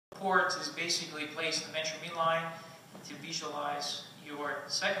port is basically placed in the ventral midline to visualize your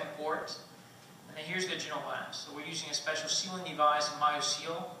second port. And then here's the adrenal gland. So we're using a special sealing device, a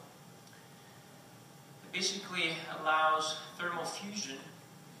MyoSeal. It basically allows thermal fusion,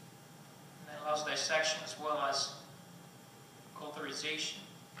 and it allows dissection as well as cauterization.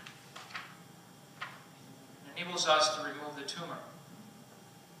 It enables us to remove the tumor.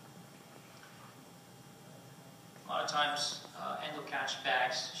 A lot of times endo-catch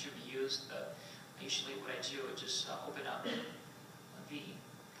bags should be used, but usually what I do is just open up the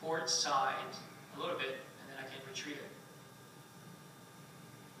port side a little bit, and then I can retrieve it.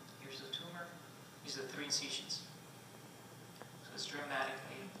 Here's the tumor. These are 3 incisions. So it's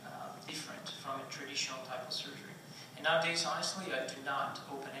dramatically different from a traditional type of surgery. And nowadays, honestly, I do not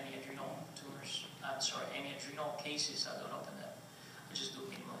open any adrenal tumors. Any adrenal cases, I don't open them. I just do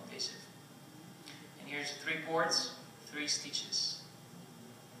minimal invasive. And here's 3 ports, 3 stitches.